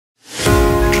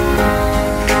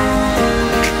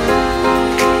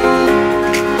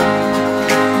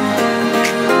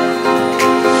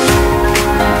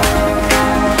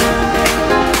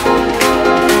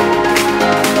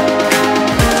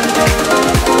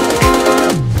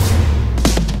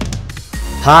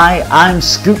Hi, I'm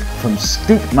Scoop from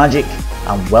Scoop Magic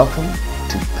and welcome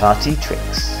to Party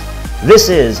Tricks. This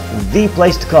is the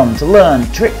place to come to learn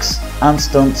tricks and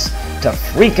stunts to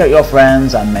freak out your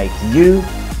friends and make you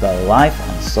the life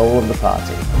and soul of the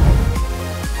party.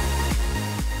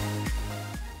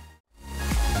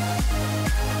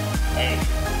 Hey,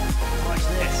 watch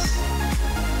this.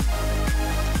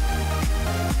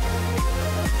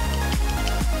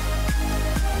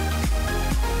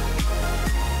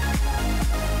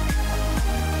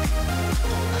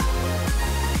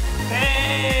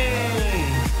 Hey!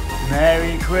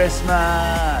 Merry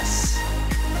Christmas!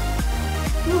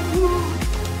 Woohoo!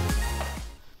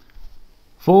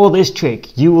 For this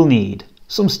trick you will need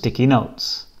some sticky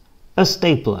notes, a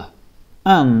stapler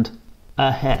and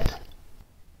a head.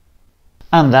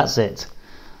 And that's it.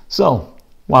 So,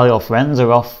 while your friends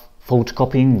are off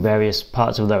photocopying various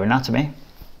parts of their anatomy,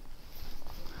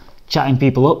 chatting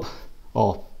people up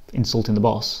or insulting the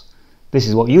boss, this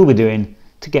is what you'll be doing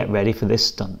to get ready for this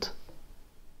stunt.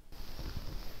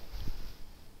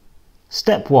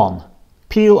 Step 1.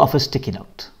 Peel off a sticky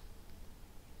note.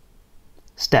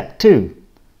 Step 2.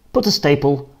 Put a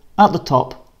staple at the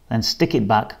top, then stick it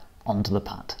back onto the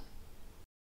pad.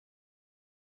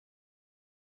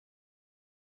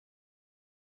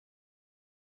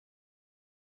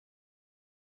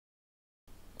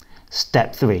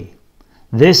 Step 3.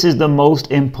 This is the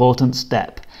most important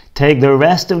step. Take the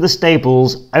rest of the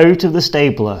staples out of the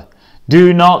stapler.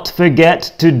 Do not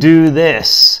forget to do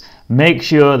this. Make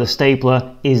sure the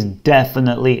stapler is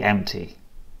definitely empty.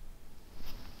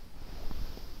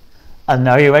 And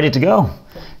now you're ready to go.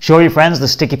 Show your friends the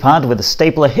sticky pad with the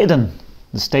stapler hidden.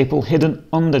 The staple hidden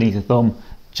underneath the thumb,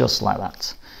 just like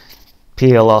that.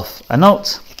 Peel off a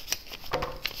note.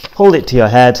 Hold it to your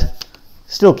head,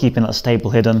 still keeping that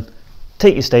staple hidden.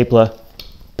 Take your stapler,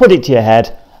 put it to your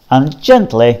head, and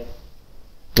gently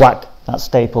whack that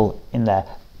staple in there.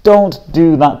 Don't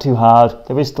do that too hard,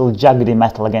 there is still jaggedy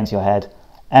metal against your head.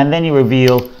 And then you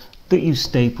reveal that you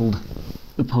stapled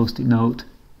the post-it note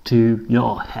to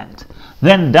your head.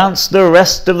 Then dance the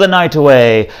rest of the night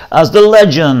away as the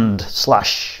legend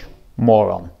 /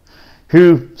 moron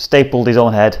who stapled his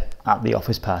own head at the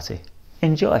office party.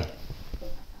 Enjoy!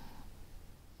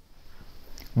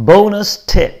 Bonus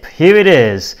tip, here it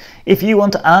is. If you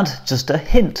want to add just a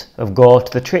hint of gore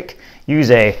to the trick, use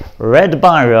a red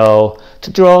biro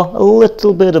to draw a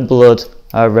little bit of blood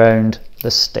around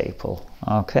the staple.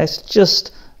 Okay, so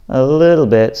just a little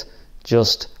bit,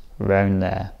 just round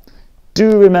there.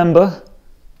 Do remember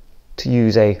to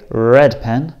use a red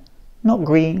pen, not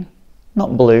green,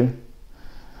 not blue,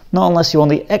 not unless you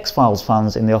want the X-Files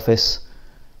fans in the office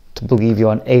to believe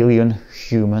you're an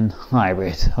alien-human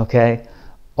hybrid, okay?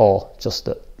 Or just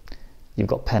that you've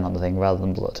got pen on the thing rather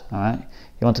than blood, alright?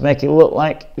 You want to make it look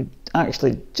like you've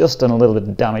actually just done a little bit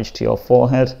of damage to your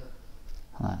forehead,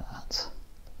 like that.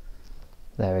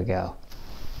 There we go.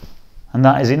 And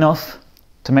that is enough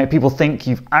to make people think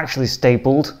you've actually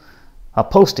stapled a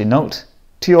post-it note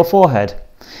to your forehead.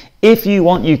 If you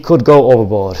want, you could go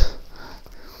overboard.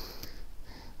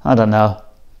 I don't know.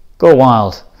 Go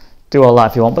wild. Do all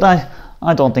that if you want, but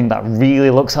I don't think that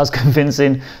really looks as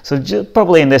convincing, so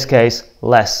probably in this case,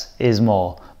 less is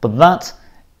more. But that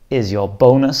is your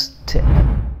bonus tip.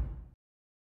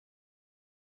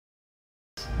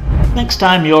 Next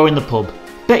time you're in the pub,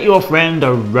 bet your friend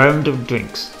a round of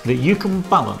drinks that you can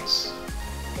balance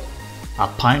a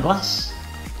pint glass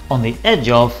on the edge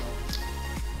of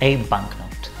a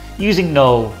banknote, using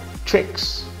no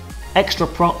tricks, extra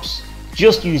props,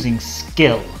 just using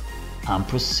skill and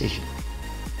precision.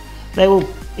 They will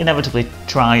inevitably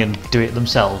try and do it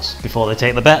themselves before they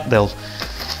take the bet. They'll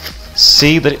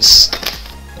see that it's,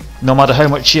 no matter how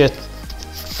much you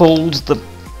fold the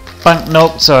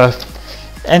banknotes or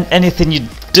anything you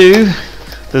do,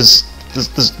 there's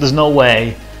no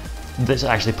way that's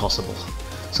actually possible.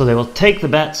 So they will take the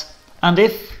bet, and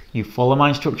if you follow my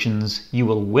instructions, you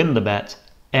will win the bet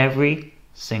every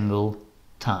single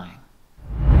time.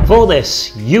 For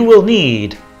this, you will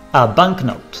need a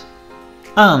banknote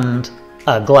and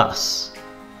a glass.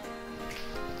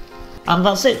 And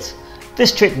that's it.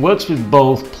 This trick works with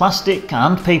both plastic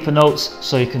and paper notes,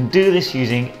 so you can do this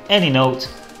using any note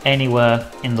anywhere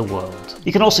in the world.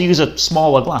 You can also use a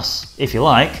smaller glass if you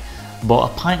like,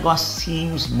 but a pint glass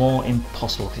seems more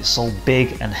impossible because it's so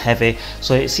big and heavy,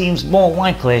 so it seems more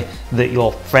likely that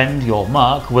your friend, your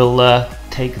Mark, will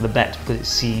take the bet because it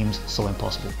seems so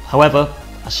impossible. However,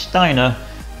 a Steiner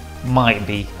might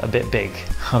be a bit big,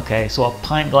 okay, so a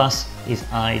pint glass is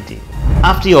ideal.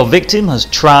 After your victim has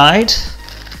tried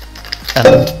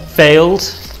and failed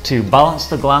to balance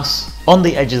the glass on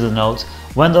the edge of the note,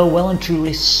 when they're well and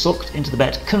truly sucked into the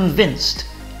bed, convinced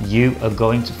you are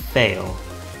going to fail,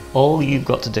 all you've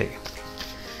got to do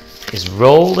is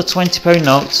roll the £20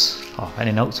 notes, or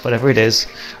any notes, whatever it is,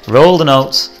 roll the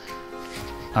notes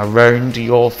around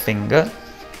your finger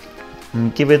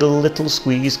and give it a little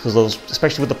squeeze, because those,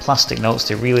 especially with the plastic notes,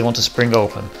 they really want to spring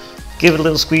open. Give it a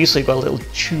little squeeze so you've got a little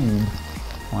tube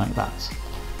like that.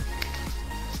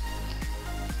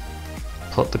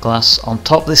 Put the glass on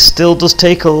top. This still does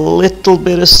take a little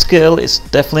bit of skill, it's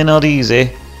definitely not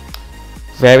easy.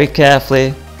 Very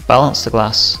carefully balance the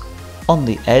glass on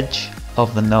the edge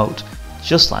of the note,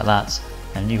 just like that,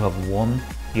 and you have won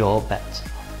your bet.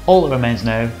 All that remains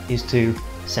now is to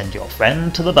send your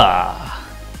friend to the bar.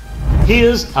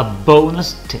 Here's a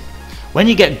bonus tip. When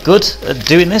you get good at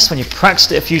doing this, when you've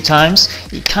practiced it a few times,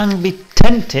 it can be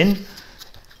tempting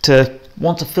to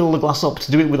want to fill the glass up,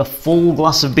 to do it with a full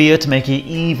glass of beer to make it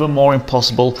even more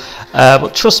impossible.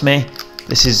 But trust me,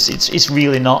 it's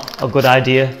really not a good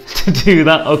idea to do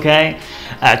that, okay?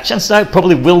 Chances are it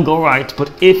probably will go right,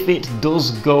 but if it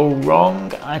does go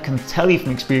wrong, I can tell you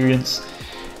from experience,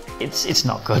 it's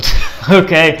not good,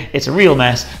 okay? It's a real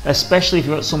mess, especially if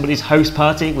you're at somebody's house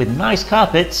party with nice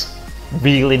carpets.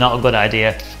 Really not a good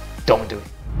idea. Don't do it.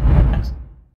 Thanks.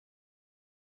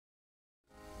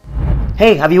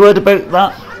 Hey, have you heard about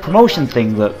that promotion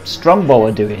thing that Strongbow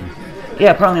are doing?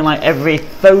 Yeah, apparently like every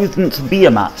 1000th beer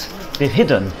mat, they've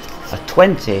hidden a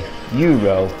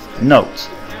 €20 note.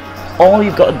 All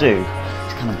you've got to do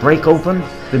is kind of break open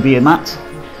the beer mat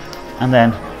and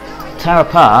then tear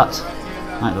apart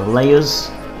like the layers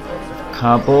of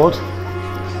cardboard.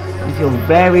 And if you're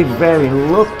very, very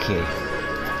lucky,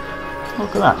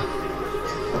 look at that.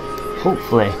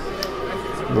 Hopefully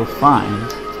you'll find,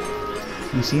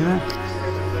 can you see that?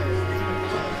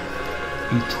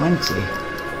 A €20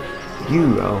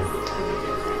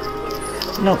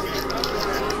 note.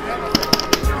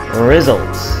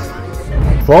 Results.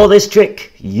 For this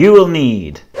trick you will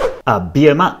need a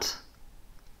beer mat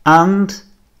and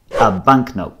a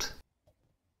banknote.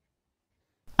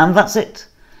 And that's it.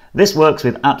 This works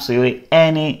with absolutely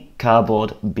any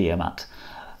cardboard beer mat.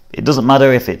 It doesn't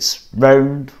matter if it's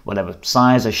round, whatever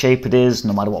size or shape it is,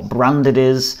 no matter what brand it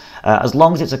is, as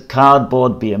long as it's a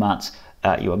cardboard beer mat,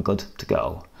 you are good to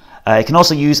go. You can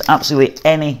also use absolutely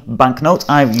any banknote.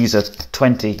 I've used a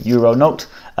 €20 note,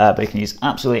 but you can use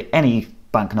absolutely any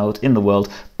banknote in the world.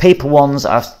 Paper ones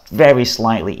are very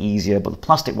slightly easier, but the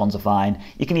plastic ones are fine.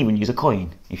 You can even use a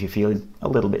coin if you're feeling a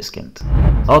little bit skint.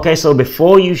 Okay, so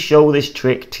before you show this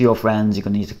trick to your friends, you're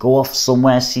going to need to go off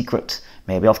somewhere secret,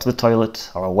 maybe off to the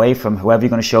toilet or away from whoever you're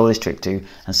going to show this trick to,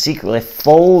 and secretly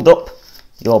fold up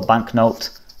your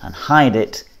banknote and hide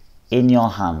it in your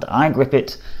hand. I grip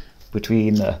it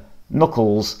between the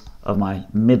knuckles of my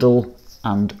middle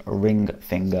and ring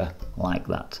finger like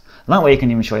that. And that way you can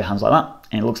even show your hands like that,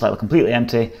 and it looks like they're completely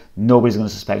empty. Nobody's going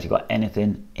to suspect you've got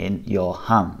anything in your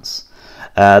hands.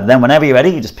 Then whenever you're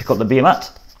ready, you just pick up the beer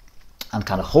mat and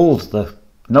kind of hold the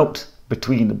note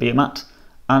between the beer mat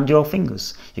and your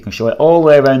fingers. You can show it all the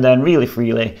way around there really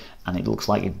freely, and it looks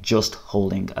like you're just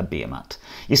holding a beer mat.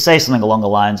 You say something along the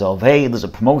lines of, hey, there's a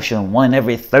promotion, 1 in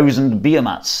every 1,000 beer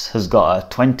mats has got a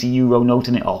 €20 note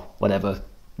in it, or whatever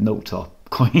note or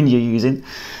coin you're using.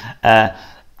 And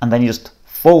then you just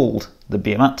fold the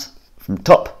beer mat from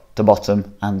top to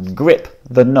bottom and grip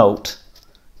the note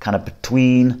kind of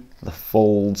between the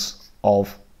folds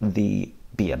of the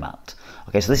beer mat.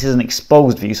 Okay, so this is an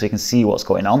exposed view so you can see what's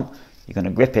going on. You're going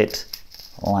to grip it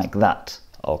like that,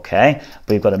 okay?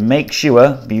 But you've got to make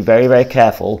sure, be very, very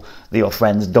careful that your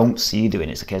friends don't see you doing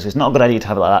it, okay? So it's not a good idea to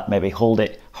have it like that. Maybe hold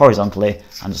it horizontally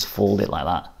and just fold it like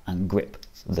that and grip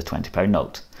the £20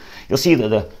 note. You'll see that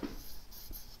the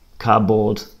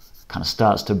cardboard kind of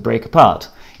starts to break apart.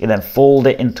 You then fold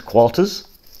it into quarters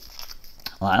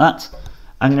like that,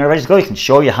 and you're ready to go. You can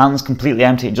show your hands completely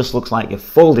empty. It just looks like you've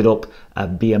folded up a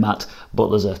beer mat, but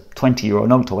there's a €20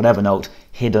 note or whatever note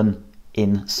hidden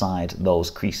inside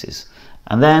those creases.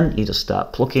 And then you just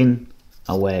start plucking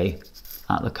away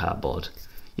at the cardboard.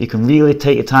 You can really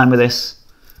take your time with this.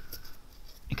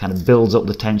 It kind of builds up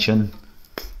the tension,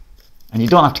 and you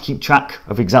don't have to keep track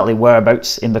of exactly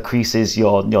whereabouts in the creases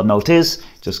your note is.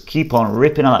 Just keep on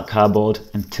ripping at that cardboard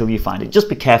until you find it. Just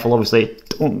be careful, obviously,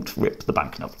 don't rip the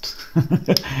banknote.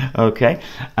 Okay,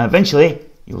 and eventually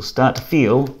you'll start to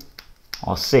feel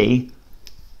or see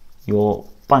your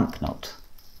banknote.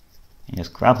 You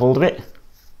just grab hold of it,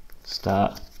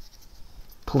 start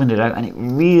pulling it out, and it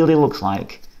really looks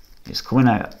like it's coming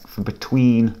out from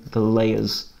between the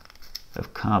layers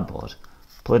of cardboard.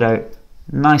 Pull it out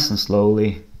nice and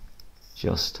slowly,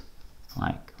 just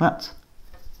like that.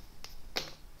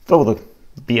 Throw the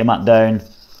beat a mat down,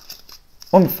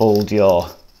 unfold your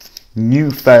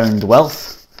newfound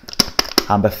wealth,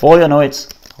 and before you know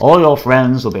it, all your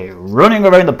friends will be running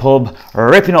around the pub,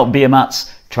 ripping up beer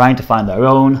mats, trying to find their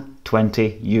own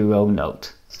 €20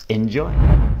 note. Enjoy!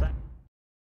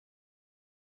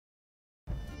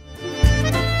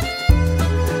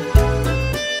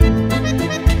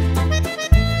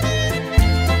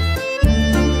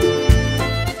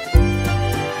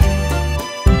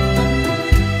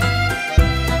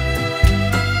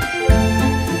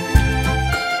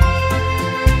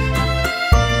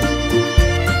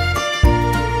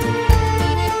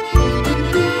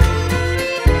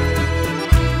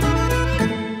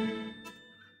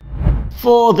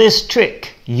 For this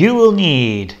trick, you will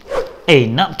need a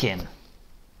napkin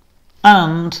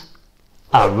and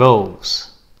a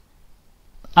rose.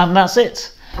 And that's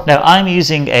it. Now I'm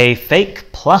using a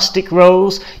fake plastic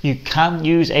rose. You can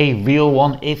use a real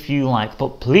one if you like,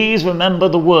 but please remember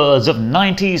the words of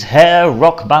 90s hair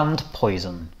rock band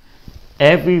Poison.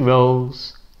 Every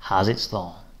rose has its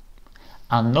thorn,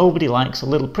 and nobody likes a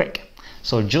little prick.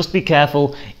 So just be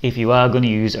careful if you are going to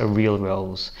use a real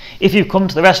rose. If you come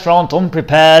to the restaurant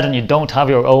unprepared and you don't have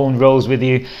your own rose with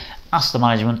you, ask the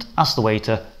management, ask the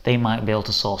waiter, they might be able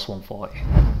to source one for you.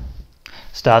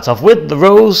 Start off with the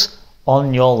rose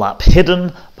on your lap,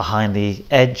 hidden behind the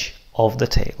edge of the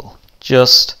table,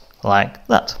 just like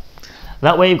that.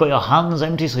 That way you've got your hands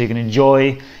empty so you can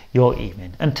enjoy your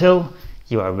evening until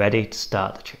you are ready to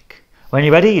start the trick. When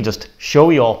you're ready, you just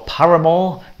show your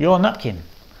paramour your napkin.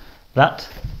 That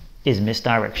is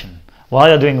misdirection. While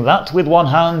you're doing that with one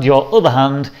hand, your other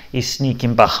hand is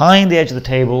sneaking behind the edge of the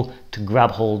table to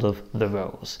grab hold of the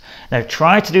rose. Now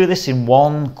try to do this in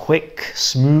one quick,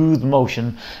 smooth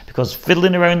motion, because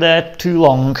fiddling around there too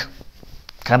long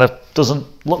kind of doesn't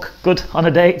look good on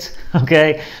a date.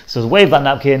 Okay, so wave that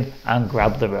napkin and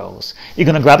grab the rose. You're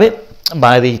going to grab it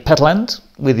by the petal end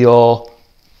with your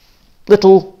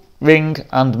little ring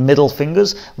and middle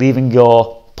fingers, leaving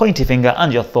your pointy finger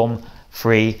and your thumb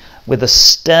free, with the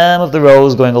stem of the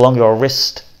rose going along your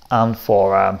wrist and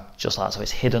forearm, just like that, so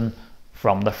it's hidden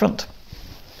from the front.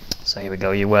 So here we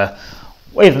go, you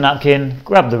wave the napkin,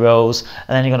 grab the rose, and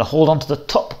then you're going to hold on to the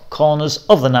top corners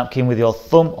of the napkin with your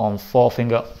thumb on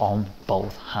forefinger on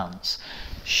both hands.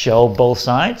 Show both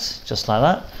sides, just like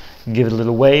that. Give it a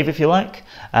little wave if you like,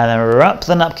 and then wrap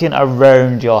the napkin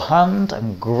around your hand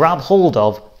and grab hold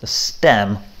of the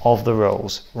stem of the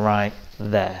rose right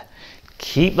there.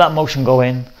 Keep that motion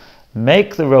going,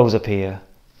 make the rose appear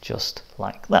just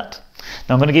like that.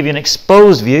 Now I'm going to give you an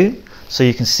exposed view so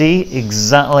you can see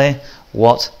exactly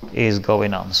what is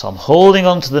going on. So I'm holding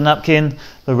onto the napkin,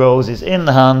 the rose is in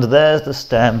the hand, there's the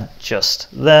stem just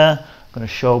there. I'm going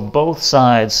to show both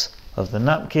sides of the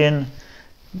napkin,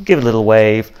 give it a little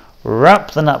wave,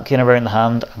 wrap the napkin around the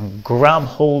hand and grab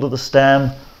hold of the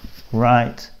stem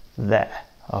right there.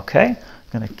 Okay,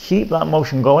 I'm going to keep that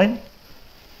motion going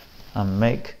and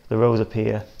make the rose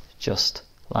appear just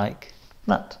like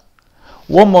that.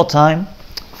 One more time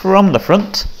from the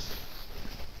front.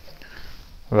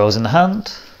 Rose in the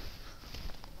hand,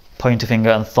 pointer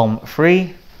finger and thumb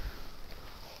free,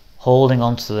 holding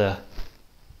onto the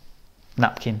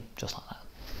napkin just like that.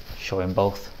 Showing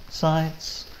both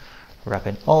sides,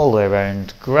 wrapping all the way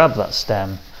around, grab that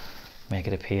stem, make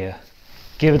it appear,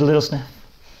 give it a little sniff.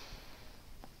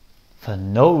 For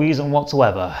no reason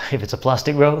whatsoever, if it's a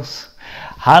plastic rose,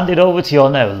 hand it over to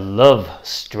your now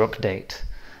love-struck date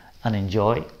and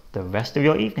enjoy the rest of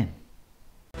your evening.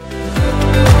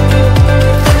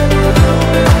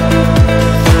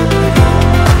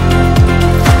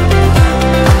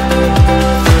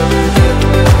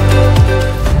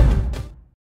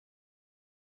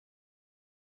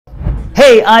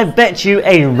 Hey, I bet you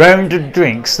a round of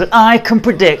drinks that I can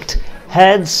predict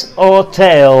heads or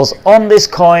tails on this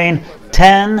coin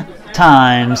 10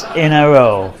 times in a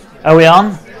row. Are we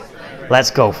on?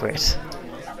 Let's go for it.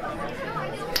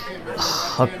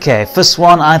 Okay, first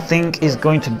one I think is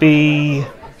going to be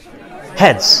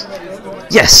heads.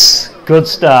 Yes, good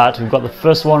start. We've got the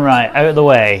first one right, out of the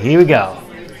way. Here we go.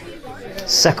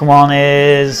 Second one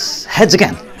is heads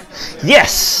again.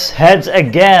 Yes, heads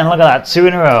again. Look at that, 2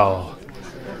 in a row.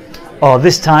 Oh,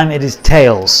 this time it is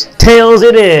tails. Tails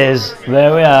it is.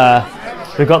 There we are.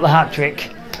 We've got the hat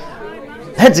trick.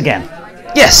 Heads again.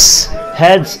 Yes,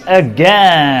 heads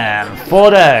again.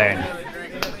 4 down.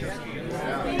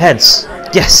 Heads.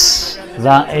 Yes,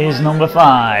 that is number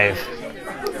 5.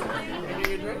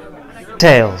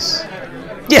 Tails.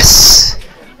 Yes,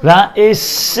 that is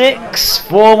 6.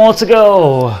 4 more to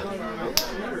go.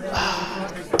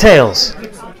 Tails.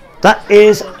 That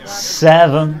is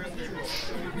 7.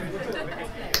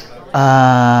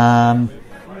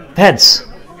 Heads.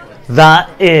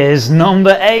 That is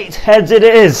number 8. Heads it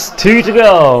is. 2 to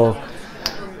go.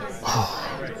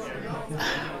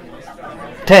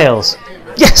 Tails.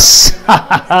 Yes!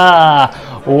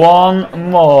 1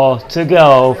 more to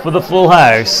go for the full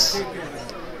house.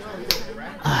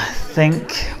 I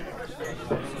think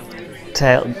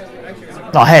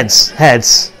heads.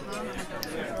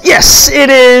 Yes, it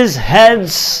is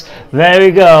heads. There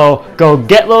we go. Go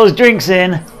get those drinks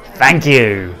in. Thank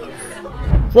you.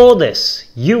 For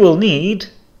this, you will need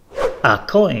a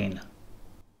coin.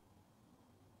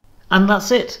 And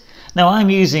that's it. Now I'm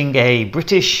using a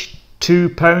British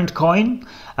 £2 coin.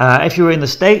 If you were in the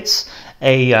States,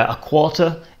 a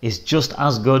quarter is just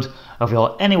as good. If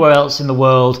you're anywhere else in the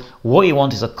world, what you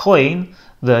want is a coin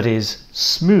that is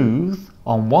smooth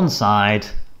on one side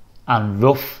and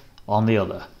rough on the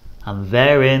other. And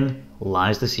therein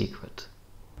lies the secret.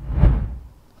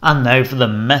 And now for the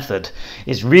method.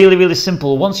 It's really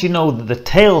simple. Once you know that the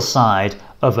tail side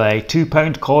of a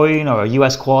 £2 coin or a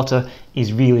US quarter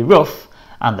is really rough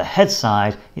and the head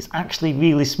side is actually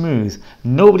really smooth.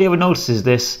 Nobody ever notices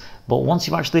this, but once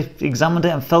you've actually examined it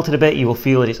and felt it a bit, you will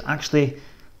feel that it's actually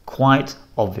quite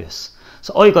obvious.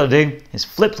 So all you've got to do is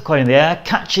flip the coin in the air,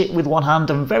 catch it with one hand,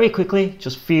 and very quickly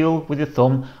just feel with your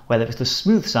thumb whether it's the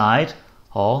smooth side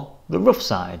or the rough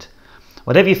side.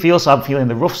 Whatever you feel, so I'm feeling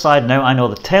the rough side now. I know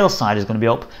the tail side is going to be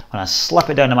up. When I slap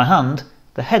it down in my hand,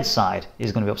 the head side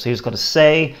is going to be up. So you just got to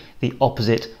say the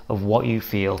opposite of what you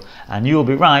feel, and you will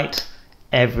be right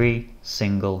every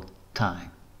single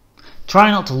time. Try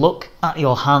not to look at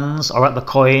your hands or at the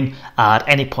coin at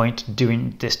any point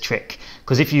doing this trick,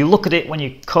 because if you look at it when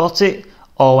you caught it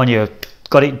or when you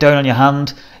got it down on your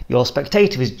hand, your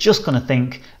spectator is just going to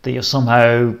think that you've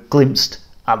somehow glimpsed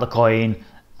at the coin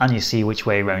and you see which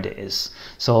way around it is.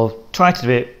 So try to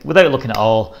do it without looking at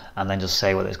all and then just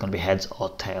say whether it's going to be heads or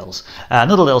tails.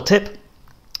 Another little tip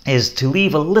is to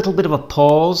leave a little bit of a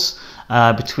pause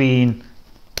between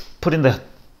putting the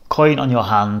coin on your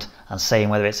hand and saying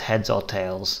whether it's heads or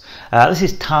tails. This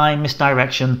is time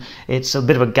misdirection. It's a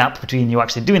bit of a gap between you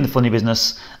actually doing the funny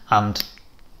business and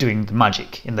doing the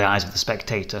magic in the eyes of the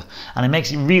spectator, and it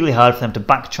makes it really hard for them to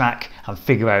backtrack and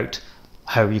figure out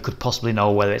how you could possibly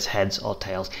know whether it's heads or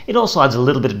tails. It also adds a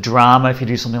little bit of drama if you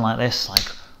do something like this, like,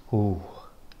 ooh,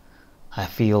 I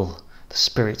feel the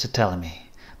spirits are telling me,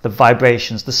 the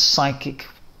vibrations, the psychic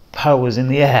powers in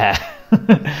the air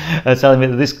are telling me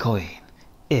that this coin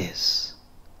is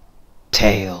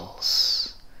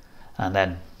tails, and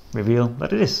then reveal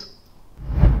that it is.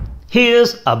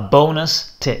 Here's a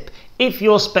bonus tip. If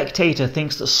your spectator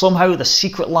thinks that somehow the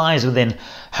secret lies within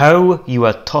how you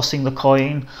are tossing the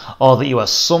coin, or that you are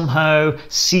somehow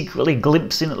secretly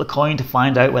glimpsing at the coin to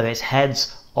find out whether it's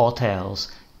heads or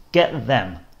tails, get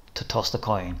them to toss the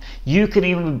coin. You can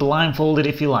even be blindfolded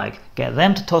if you like. Get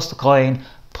them to toss the coin,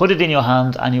 put it in your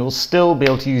hand, and you'll still be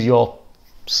able to use your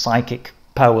psychic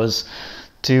powers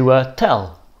to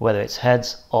tell whether it's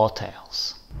heads or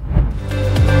tails.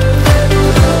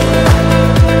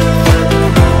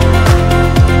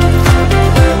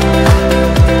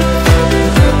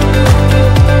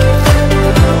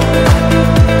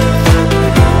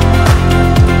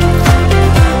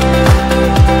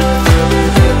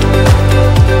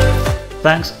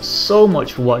 Thanks so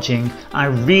much for watching. I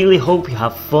really hope you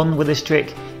have fun with this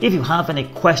trick. If you have any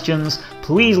questions,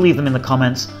 please leave them in the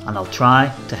comments and I'll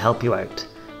try to help you out.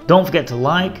 Don't forget to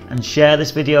like and share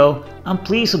this video, and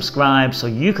please subscribe so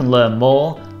you can learn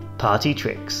more party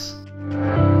tricks.